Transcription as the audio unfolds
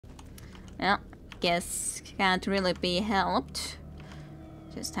Well, guess can't really be helped.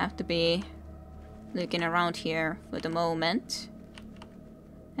 Just have to be looking around here for the moment.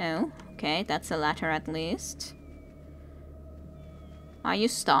 Oh, okay, that's a ladder at least. Are you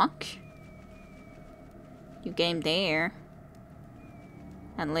stuck? You came there.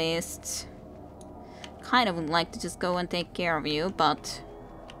 At least. Kind of would like to just go and take care of you, but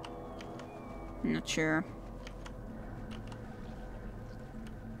I'm not sure.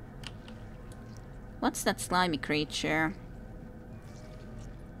 What's that slimy creature?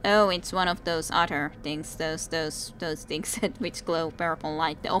 Oh, it's one of those other things, those things which glow purple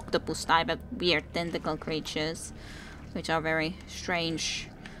light, the octopus type of weird tentacle creatures, which are very strange.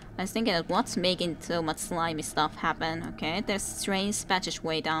 I was thinking of what's making so much slimy stuff happen. Okay, there's strange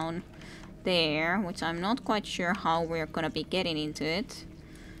passageway down there, which I'm not quite sure how we're gonna be getting into it.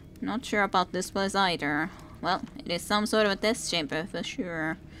 Not sure about this place either. Well, it is some sort of a test chamber for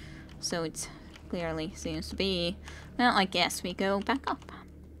sure. So it clearly seems to be. Well, I guess we go back up.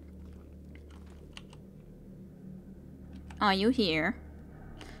 Are you here?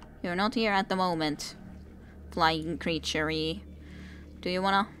 You're not here at the moment. Flying creature-y. Do you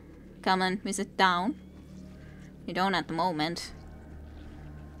wanna come and visit down? You don't at the moment.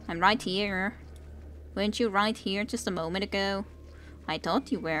 I'm right here. Weren't you right here just a moment ago? I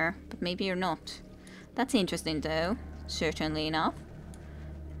thought you were, but maybe you're not. That's interesting though, certainly enough.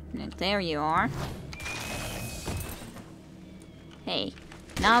 And there you are. Hey,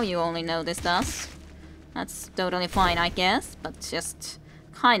 now you only noticed us. That's totally fine, I guess, but just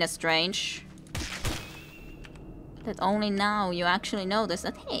kinda strange that only now you actually notice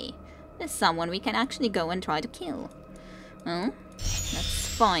that, hey, there's someone we can actually go and try to kill. Oh, that's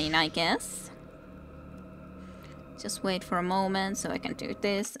fine, I guess. Just wait for a moment so I can do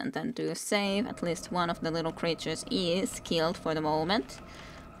this and then do a save. At least one of the little creatures is killed for the moment.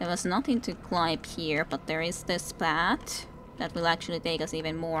 There was nothing to climb here, but there is this path that will actually take us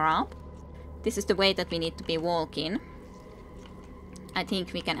even more up. This is the way that we need to be walking. I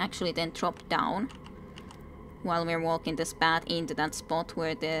think we can actually then drop down while we're walking this path into that spot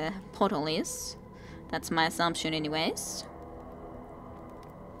where the portal is. That's my assumption anyways.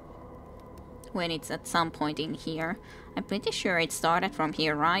 When it's at some point in here. I'm pretty sure it started from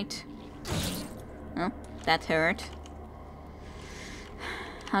here, right? Oh, that hurt.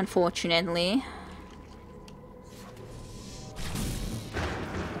 Unfortunately.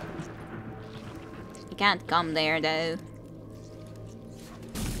 You can't come there though.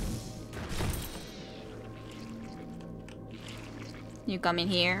 You come in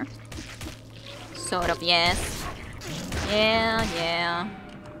here? Sort of, yes. Yeah.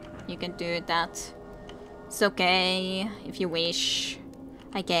 You can do that. It's okay, if you wish.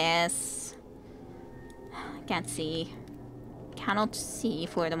 I guess. Can't see. Cannot see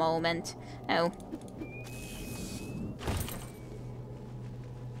for the moment. Oh.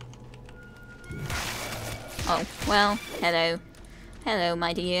 Oh, well, hello. Hello,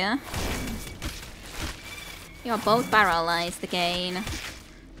 my dear. You're both paralyzed again.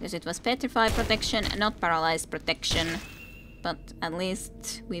 Because it was petrified protection and not paralyzed protection. But at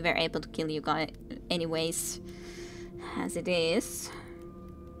least we were able to kill you guys anyways. As it is.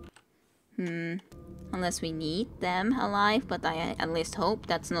 Unless we need them alive, but I at least hope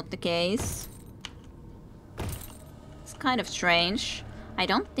that's not the case. It's kind of strange. I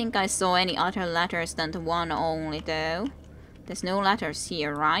don't think I saw any other letters than the one only though. There's no letters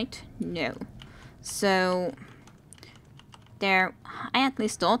here, right? No. So there, I at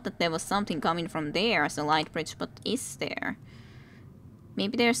least thought that there was something coming from there as a light bridge, but is there?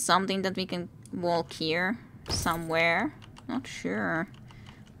 Maybe there's something that we can walk here somewhere. Not sure.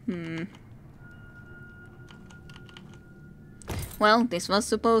 Well, this was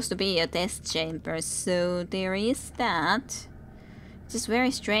supposed to be a test chamber, so there is that. It's just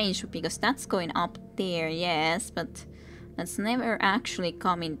very strange because that's going up there, yes, but that's never actually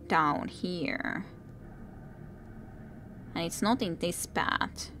coming down here. And it's not in this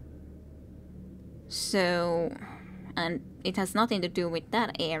path. So, and it has nothing to do with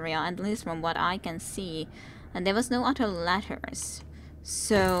that area, at least from what I can see. And there was no other letters.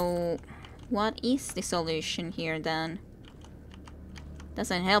 So, what is the solution here then?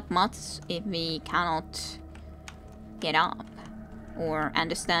 Doesn't help much if we cannot get up or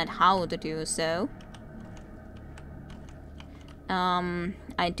understand how to do so.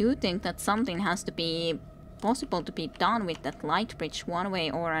 I do think that something has to be possible to be done with that light bridge one way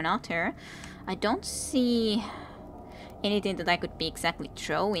or another. I don't see anything that I could be exactly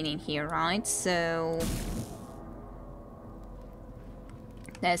throwing in here, right? So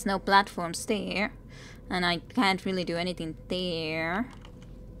there's no platforms there, and I can't really do anything there.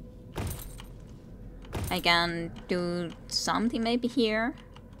 I can do something maybe here.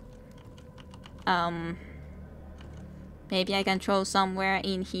 Maybe I can throw somewhere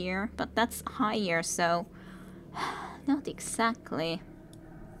in here, but that's higher, so not exactly.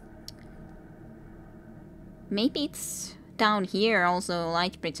 Maybe it's down here also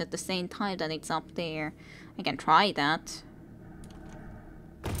light bridge at the same time that it's up there. I can try that.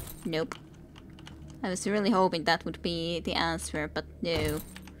 Nope. I was really hoping that would be the answer, but no.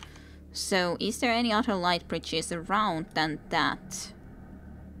 So, is there any other light bridges around than that?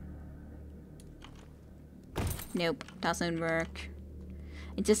 Nope, doesn't work.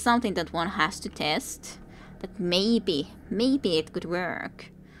 It's just something that one has to test. But maybe it could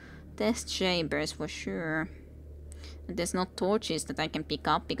work. Test chambers for sure. And there's no torches that I can pick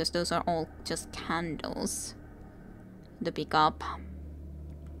up because those are all just candles to pick up.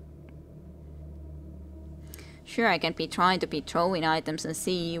 Sure, I can be trying to be throwing items and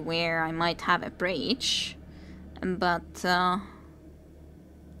see where I might have a breach. But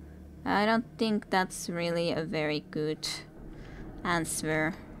I don't think that's really a very good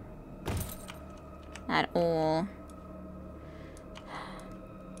answer at all.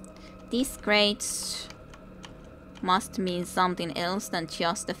 These crates must mean something else than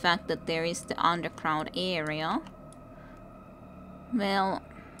just the fact that there is the underground area. Well,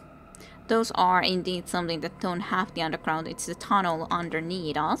 those are indeed something that don't have the underground. It's the tunnel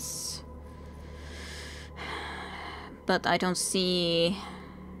underneath us. But I don't see...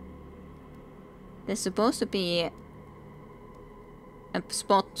 There's supposed to be a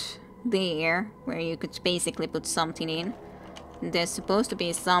spot there where you could basically put something in. There's supposed to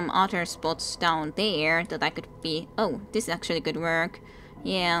be some other spots down there that I could be... Oh, this actually could work.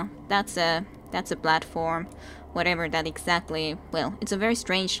 Yeah, that's a platform. Whatever that exactly... Well, it's a very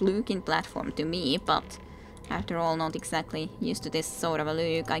strange looking platform to me, but after all, not exactly used to this sort of a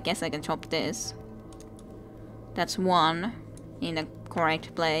look. I guess I can chop this. That's one in the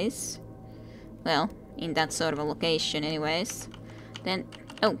correct place. Well, in that sort of a location anyways. Then,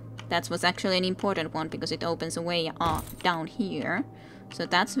 oh, that was actually an important one because it opens a way down here. So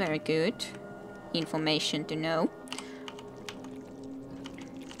that's very good information to know.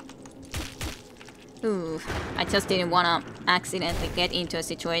 Ooh, I just didn't want to accidentally get into a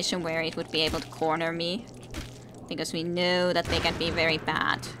situation where it would be able to corner me. Because we know that they can be very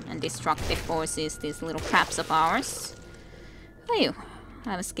bad and destructive forces, these little traps of ours. Phew,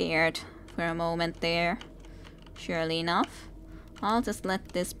 I was scared for a moment there. Surely enough. I'll just let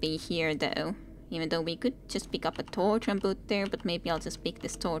this be here though. Even though we could just pick up a torch and put there, but maybe I'll just pick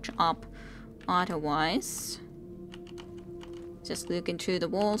this torch up otherwise. Just looking through the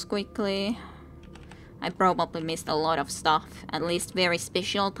walls quickly. I probably missed a lot of stuff. At least very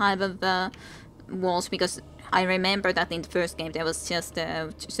special type of walls, because I remember that in the first game there was just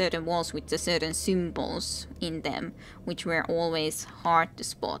certain walls with certain symbols in them, which were always hard to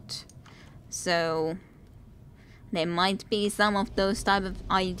spot. So there might be some of those type of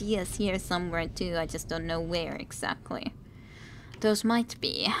ideas here somewhere too, I just don't know where exactly. Those might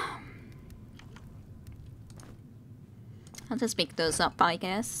be. I'll just pick those up, I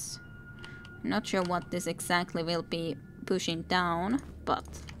guess. Not sure what this exactly will be pushing down, but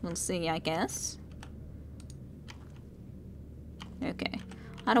we'll see, I guess. Okay.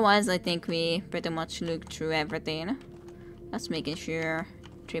 Otherwise, I think we pretty much looked through everything. Just making sure.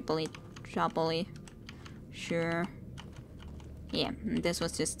 Triply, sure. Yeah, this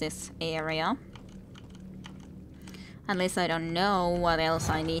was just this area. At least I don't know what else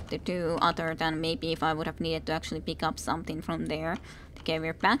I need to do other than maybe if I would have needed to actually pick up something from there. Okay,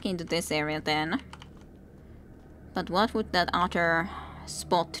 we're back into this area then. But what would that other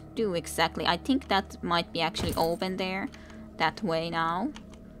spot do exactly? I think that might be actually open there. That way now.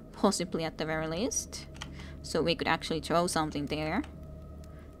 Possibly at the very least. So we could actually throw something there.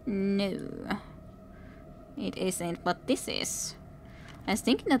 No. It isn't, but this is. I was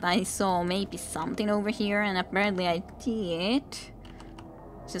thinking that I saw maybe something over here, and apparently I did.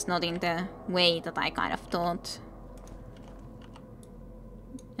 Just not in the way that I kind of thought.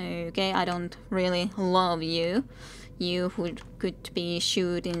 Okay, I don't really love you. You who could be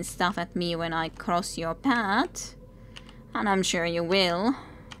shooting stuff at me when I cross your path. And I'm sure you will.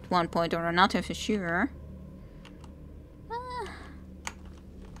 At one point or another for sure.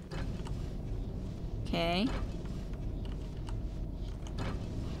 Okay.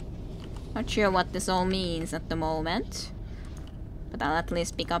 Not sure what this all means at the moment. But I'll at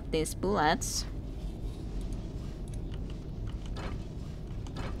least pick up these bullets.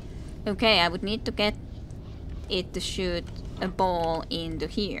 Okay, I would need to get it to shoot a ball into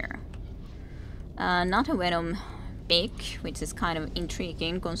here. Not a venom pick, which is kind of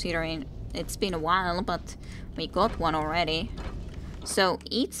intriguing considering It's been a while, but we got one already. So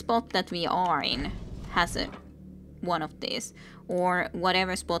each spot that we are in has one of these. Or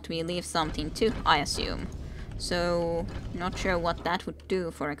whatever spot we leave something to, I assume. So, not sure what that would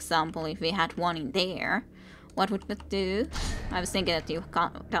do, for example, if we had one in there. What would that do? I was thinking that you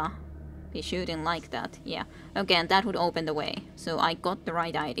can't be shooting like that. Yeah. Again, that would open the way. So I got the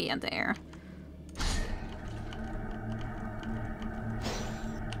right idea there.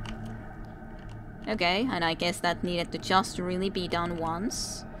 Okay, and I guess that needed to just really be done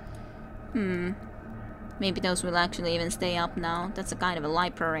once. Maybe those will actually even stay up now. That's a kind of a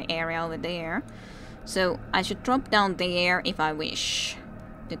library area over there. So I should drop down there if I wish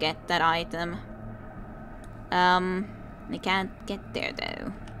to get that item. I can't get there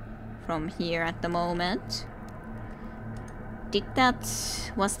though from here at the moment.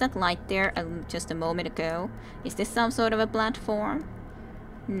 Was that light there just a moment ago? Is this some sort of a platform?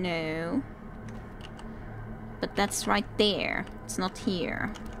 No. But that's right there. It's not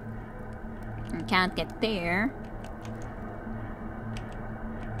here. I can't get there.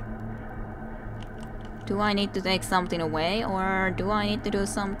 Do I need to take something away, or do I need to do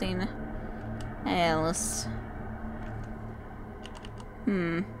something else?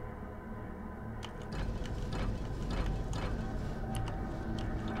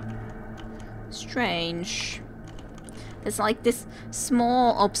 Strange. It's like this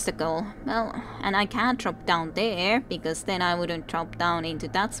small obstacle. Well, and I can't drop down there, because then I wouldn't drop down into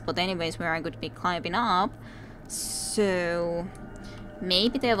that spot anyways where I could be climbing up. So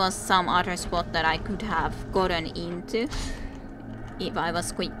maybe there was some other spot that I could have gotten into if I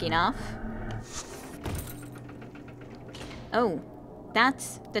was quick enough. Oh,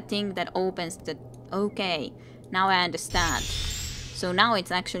 that's the thing that opens the... Okay, now I understand. So now it's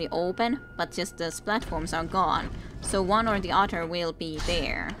actually open, but just those platforms are gone. So one or the other will be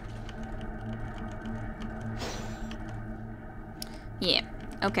there. Yeah,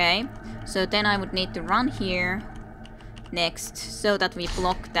 okay. So then I would need to run here next, so that we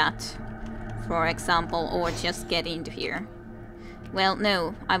block that, for example, or just get into here. Well,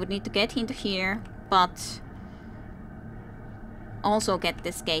 no, I would need to get into here, but also get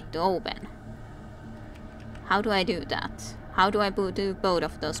this gate to open. How do I do that? How do I do both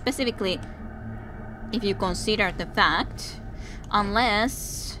of those? Specifically, if you consider the fact,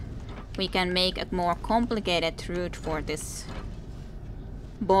 unless we can make a more complicated route for this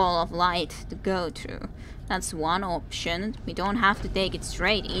ball of light to go through. That's one option. We don't have to take it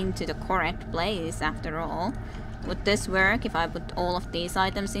straight into the correct place after all. Would this work if I put all of these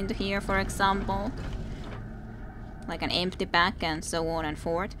items into here, for example? Like an empty pack and so on and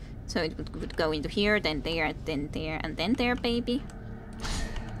forth. So it would go into here, then there, then there, and then there, baby.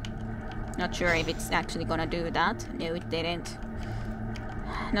 Not sure if it's actually gonna do that. No, it didn't.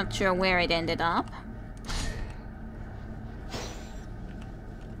 Not sure where it ended up.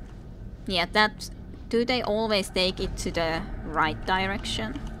 Yeah, that... Do they always take it to the right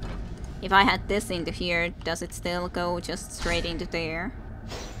direction? If I had this into here, does it still go just straight into there?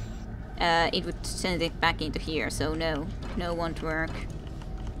 It would send it back into here, so no. No, won't work.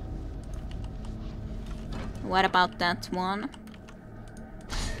 What about that one?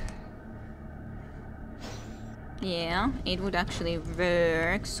 Yeah, it would actually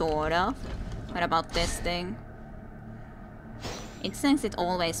work, sort of. What about this thing? It sends it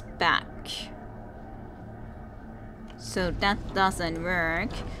always back. So that doesn't work.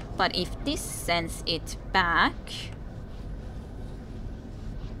 But if this sends it back...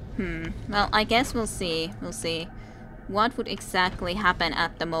 Well, I guess we'll see. We'll see. What would exactly happen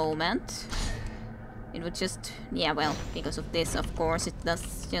at the moment? It would just... Yeah, well, because of this, of course, it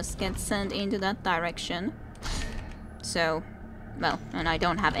does just get sent into that direction. So, well, and I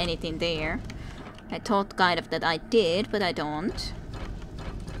don't have anything there. I thought kind of that I did, but I don't.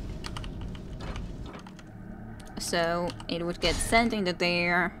 So, it would get sent into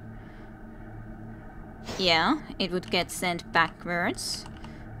there. Yeah, it would get sent backwards.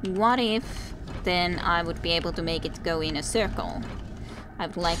 What if then I would be able to make it go in a circle? I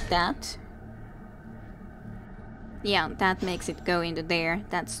would like that. Yeah, that makes it go into there.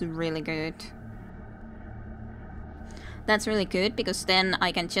 That's really good. That's really good, because then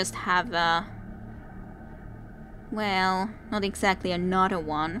I can just have a... Well, not exactly another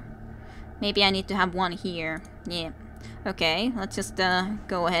one. Maybe I need to have one here. Yeah. Okay, let's just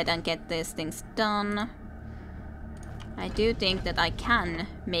go ahead and get these things done. I do think that I can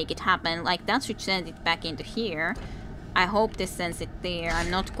make it happen. Like, that should send it back into here. I hope this sends it there. I'm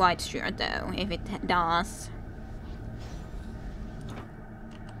not quite sure, though, if it does.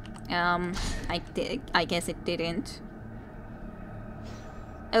 I guess it didn't.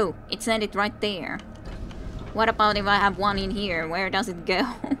 Oh, it sent it right there. What about if I have one in here? Where does it go?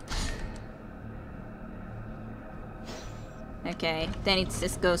 Okay, then it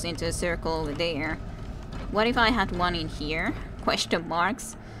just goes into a circle over there. What if I had one in here? Question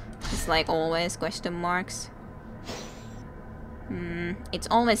marks. It's like always question marks. It's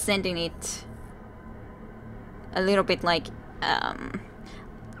always sending it a little bit like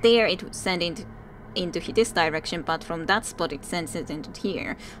there it would send it into this direction, but from that spot it sends it into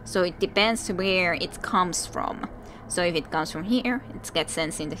here. So it depends where it comes from. So if it comes from here, it gets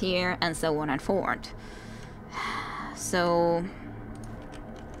sent into here, and so on and forth. So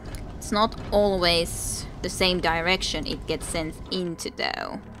it's not always the same direction it gets sent into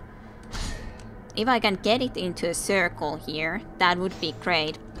though. If I can get it into a circle here, that would be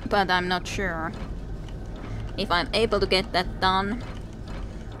great, but I'm not sure if I'm able to get that done.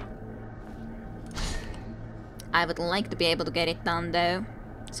 I would like to be able to get it done though.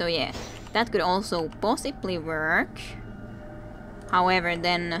 So yeah, that could also possibly work. However,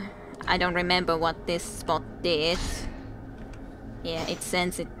 then I don't remember what this spot did. Yeah, it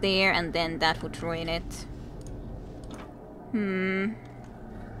sends it there and then that would ruin it. And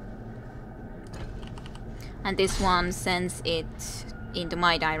this one sends it into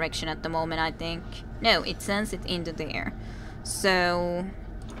my direction at the moment, I think. No, it sends it into there. So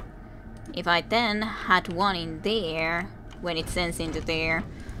if I then had one in there when it sends into there,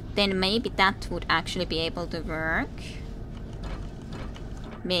 then maybe that would actually be able to work.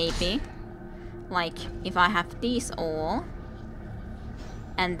 Maybe. Like, if I have these all,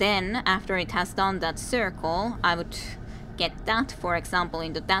 and then after it has done that circle, I would get that, for example,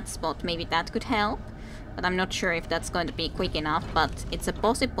 into that spot. Maybe that could help, but I'm not sure if that's going to be quick enough, but it's a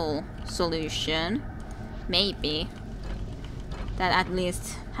possible solution. Maybe. That at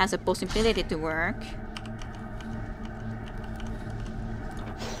least has a possibility to work.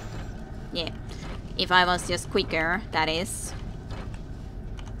 Yeah. If I was just quicker, that is.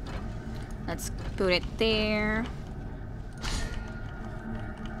 Let's put it there.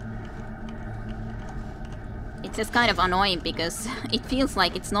 It's just kind of annoying because it feels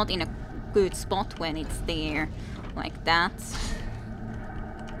like it's not in a good spot when it's there. Like that.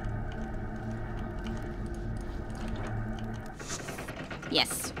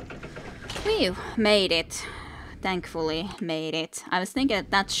 Yes. Phew, made it. Thankfully made it. I was thinking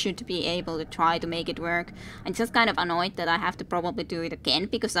that that should be able to try to make it work. I'm just kind of annoyed that I have to probably do it again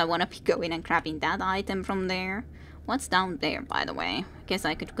because I want to be going and grabbing that item from there. What's down there, by the way? I guess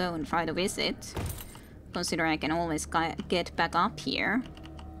I could go and try to visit. Considering I can always get back up here.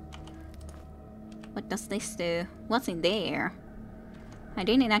 What does this do? What's in there? I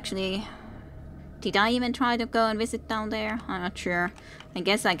didn't actually... Did I even try to go and visit down there? I'm not sure. I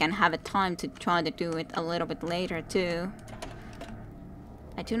guess I can have a time to try to do it a little bit later too.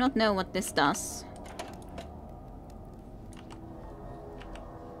 I do not know what this does.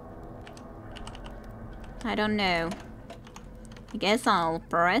 I don't know. I guess I'll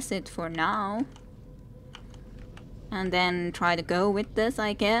press it for now. And then try to go with this,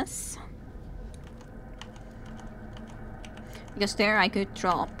 I guess. Because there I could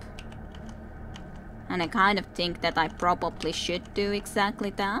drop. And I kind of think that I probably should do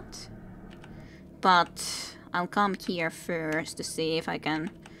exactly that. But I'll come here first to see if I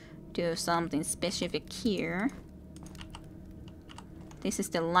can do something specific here. This is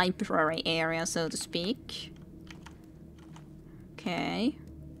the library area, so to speak. Okay.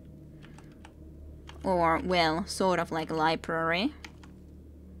 Or, well, sort of like a library.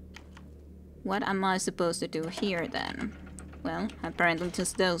 What am I supposed to do here then? Well, apparently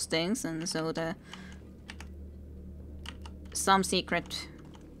just those things, and so the... Some secret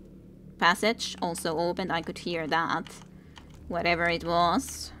passage also opened. I could hear that. Whatever it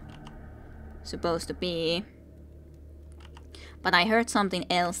was supposed to be. But I heard something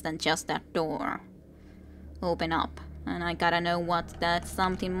else than just that door open up. And I gotta know what that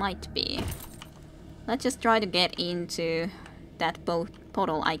something might be. Let's just try to get into that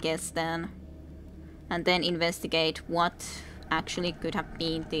portal, I guess, then. And then investigate what actually could have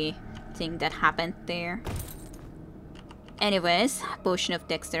been the thing that happened there. Anyways, potion of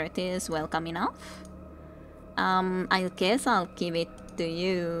dexterity is welcome enough. I guess I'll give it to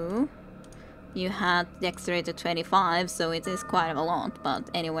you. You had dexterity 25, so it is quite a lot, but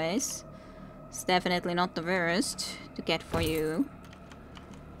anyways. It's definitely not the worst to get for you.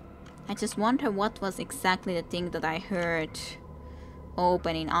 I just wonder what was exactly the thing that I heard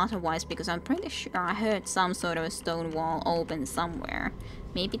opening otherwise, because I'm pretty sure I heard some sort of a stone wall open somewhere.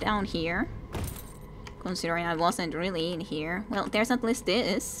 Maybe down here? Considering I wasn't really in here. Well, there's at least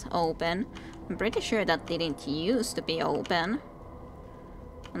this open. I'm pretty sure that didn't used to be open.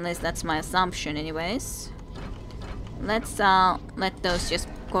 Unless that's my assumption anyways. Let's let those just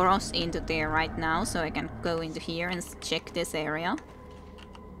cross into there right now so I can go into here and check this area.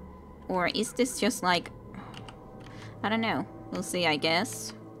 Or is this just like... I don't know. We'll see, I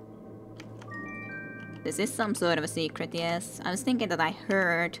guess. This is some sort of a secret, yes. I was thinking that I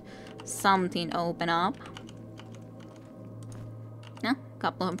heard something open up. Yeah, a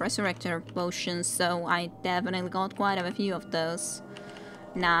couple of resurrector potions, so I definitely got quite a few of those.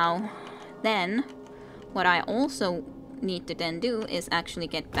 Now, then, what I also need to then do is actually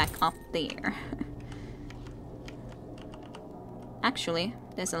get back up there. Actually,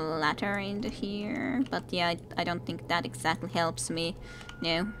 there's a ladder into here, but yeah, I don't think that exactly helps me.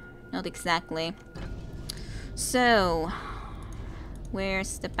 No, not exactly. So,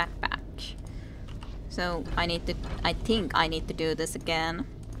 where's the backpack? So, I think I need to do this again.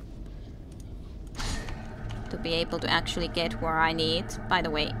 To be able to actually get where I need. By the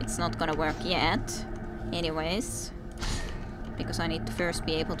way, it's not gonna work yet. Anyways. Because I need to first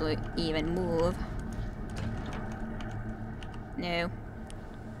be able to even move. No.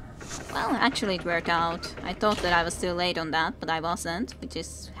 Well, actually it worked out. I thought that I was still late on that, but I wasn't, which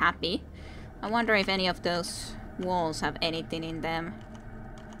is happy. I wonder if any of those walls have anything in them.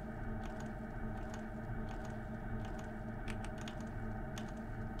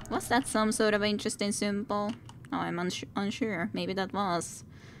 Was that some sort of interesting symbol? Oh, I'm unsure. Maybe that was.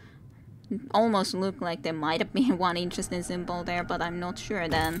 It almost looked like there might have been one interesting symbol there, but I'm not sure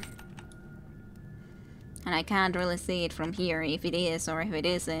then. And I can't really see it from here if it is or if it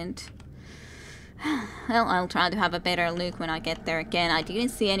isn't. Well, I'll try to have a better look when I get there again. I didn't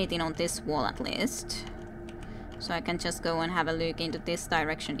see anything on this wall at least. So I can just go and have a look into this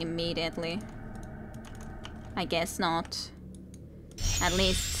direction immediately. I guess not. At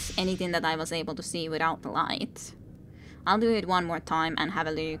least anything that I was able to see without the light. I'll do it one more time and have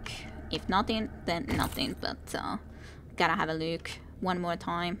a look. If nothing, then nothing. But gotta have a look one more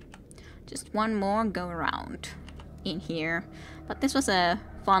time. Just one more go around in here. But this was a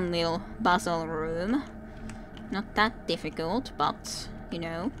fun little puzzle room. Not that difficult, but you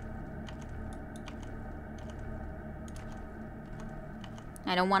know.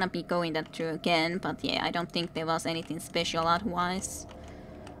 I don't want to be going that through again, but yeah, I don't think there was anything special otherwise.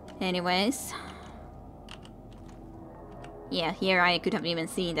 Anyways. Yeah, here I could have even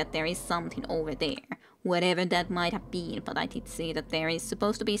seen that there is something over there. Whatever that might have been, but I did see that there is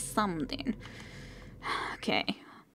supposed to be something. Okay,